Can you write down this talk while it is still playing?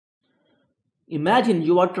Imagine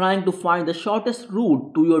you are trying to find the shortest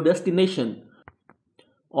route to your destination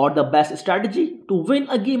or the best strategy to win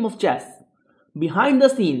a game of chess. Behind the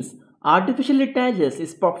scenes, artificial intelligence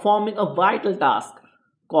is performing a vital task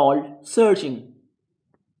called searching.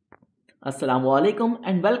 Assalamu alaikum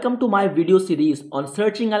and welcome to my video series on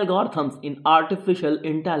searching algorithms in artificial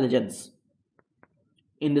intelligence.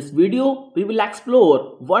 In this video, we will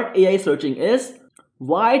explore what AI searching is,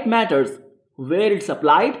 why it matters, where it's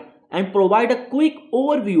applied, and provide a quick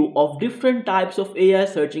overview of different types of AI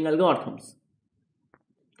searching algorithms.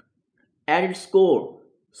 At its core,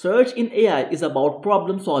 search in AI is about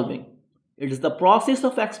problem solving. It is the process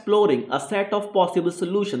of exploring a set of possible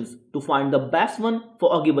solutions to find the best one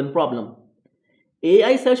for a given problem.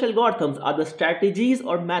 AI search algorithms are the strategies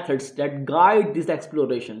or methods that guide this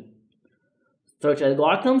exploration. Search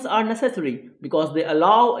algorithms are necessary because they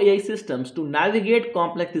allow AI systems to navigate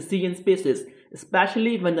complex decision spaces,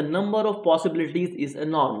 especially when the number of possibilities is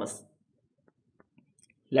enormous.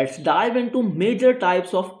 Let's dive into major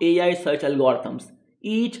types of AI search algorithms,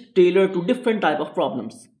 each tailored to different types of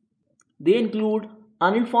problems. They include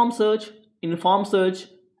uninformed search, informed search,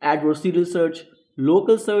 adversarial search,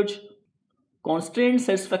 local search, constraint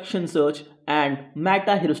satisfaction search, and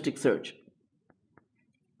metaheuristic search.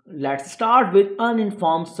 Let's start with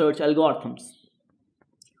uninformed search algorithms.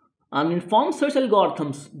 Uninformed search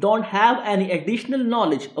algorithms don't have any additional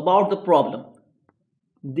knowledge about the problem.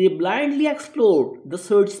 They blindly explore the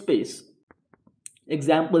search space.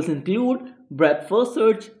 Examples include breadth first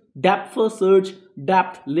search, depth first search,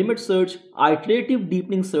 depth limit search, iterative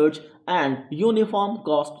deepening search, and uniform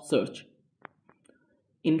cost search.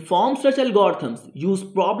 Informed search algorithms use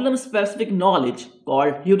problem-specific knowledge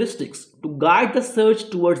called heuristics to guide the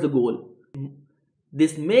search towards the goal.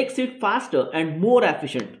 This makes it faster and more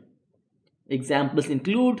efficient. Examples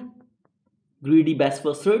include greedy best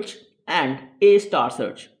first search and A-star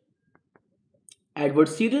search.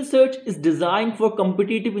 Adversarial search is designed for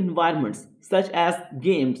competitive environments such as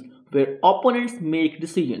games where opponents make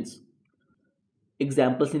decisions.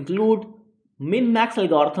 Examples include min-max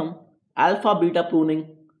algorithm, alpha-beta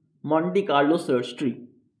pruning, Monte Carlo search tree.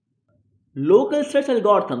 Local search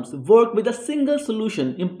algorithms work with a single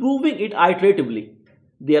solution, improving it iteratively.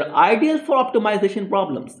 They are ideal for optimization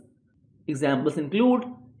problems. Examples include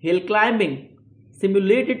hill climbing,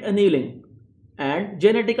 simulated annealing, and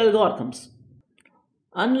genetic algorithms.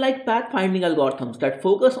 Unlike path-finding algorithms that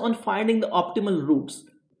focus on finding the optimal routes,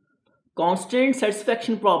 constraint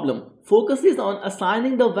satisfaction problem focuses on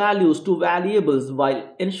assigning the values to variables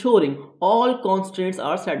while ensuring all constraints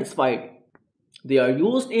are satisfied. They are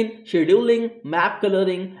used in scheduling, map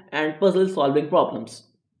coloring, and puzzle solving problems.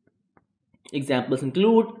 Examples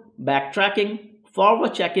include backtracking,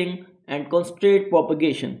 forward checking, and constraint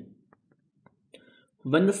propagation.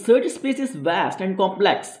 When the search space is vast and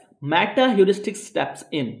complex, meta-heuristics steps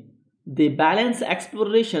in. They balance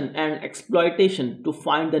exploration and exploitation to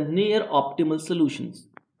find the near optimal solutions.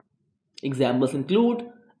 Examples include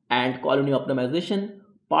ant colony optimization,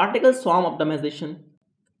 particle swarm optimization,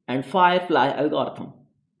 and firefly algorithm.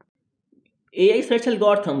 AI search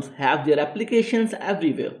algorithms have their applications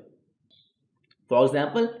everywhere. For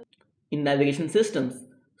example, in navigation systems,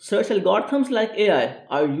 search algorithms like AI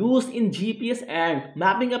are used in GPS and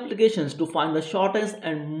mapping applications to find the shortest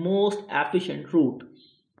and most efficient route.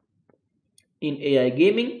 In AI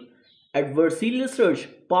gaming, adversarial search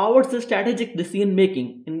powers the strategic decision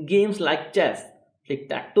making in games like chess,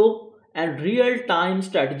 tic-tac-toe, and real-time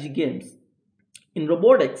strategy games. In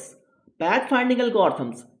robotics, path-finding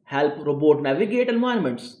algorithms help robots navigate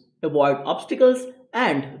environments, avoid obstacles,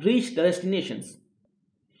 and reach their destinations.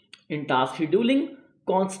 In task scheduling,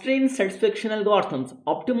 constraint satisfaction algorithms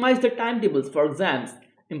optimize the timetables for exams,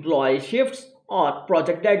 employee shifts, or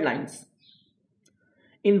project deadlines.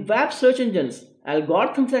 In web search engines,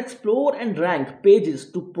 algorithms explore and rank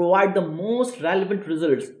pages to provide the most relevant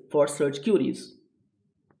results for search queries.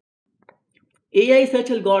 AI search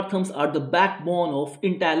algorithms are the backbone of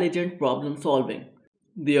intelligent problem solving.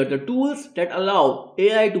 They are the tools that allow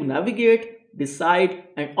AI to navigate, decide,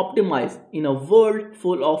 and optimize in a world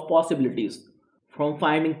full of possibilities. From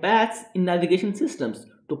finding paths in navigation systems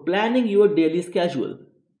to planning your daily schedule,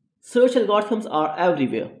 search algorithms are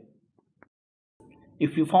everywhere.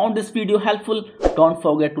 If you found this video helpful, don't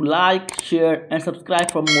forget to like, share, and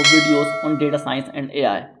subscribe for more videos on data science and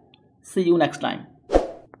AI. See you next time.